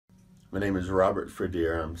My name is Robert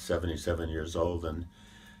Fredier. I'm 77 years old, and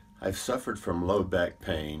I've suffered from low back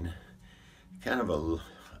pain, kind of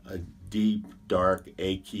a deep, dark,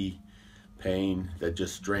 achy pain that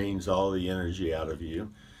just drains all the energy out of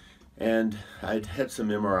you. And I'd had some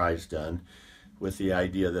MRIs done with the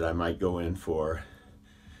idea that I might go in for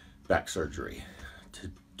back surgery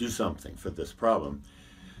to do something for this problem.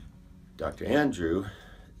 Dr. Andrew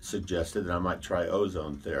suggested that I might try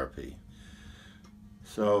ozone therapy.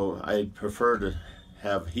 So I prefer to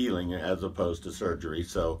have healing as opposed to surgery.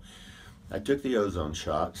 So I took the ozone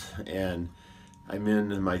shots, and I'm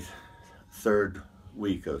in my third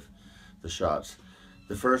week of the shots.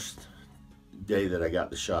 The first day that I got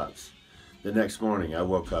the shots, the next morning I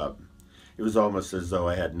woke up. It was almost as though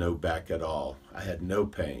I had no back at all. I had no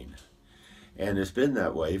pain. And it's been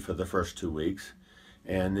that way for the first 2 weeks.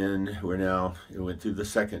 And then it went through the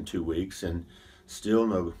second 2 weeks, and still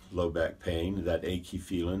no low back pain. That achy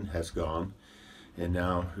feeling has gone. And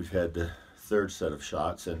now we've had the third set of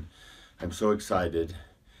shots, and I'm so excited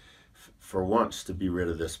for once to be rid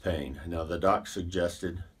of this pain. Now the doc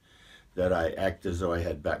suggested that I act as though I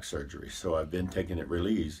had back surgery, so I've been taking it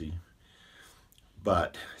really easy.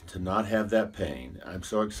 But to not have that pain, I'm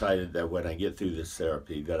so excited that when I get through this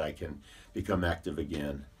therapy that I can become active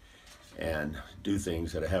again and do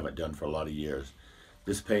things that I haven't done for a lot of years.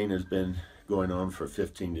 This pain has been going on for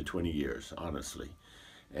 15 to 20 years, honestly,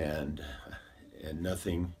 and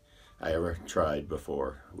nothing I ever tried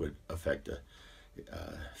before would affect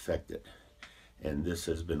it. And this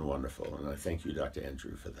has been wonderful, and I thank you, Dr.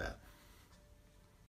 Andrew, for that.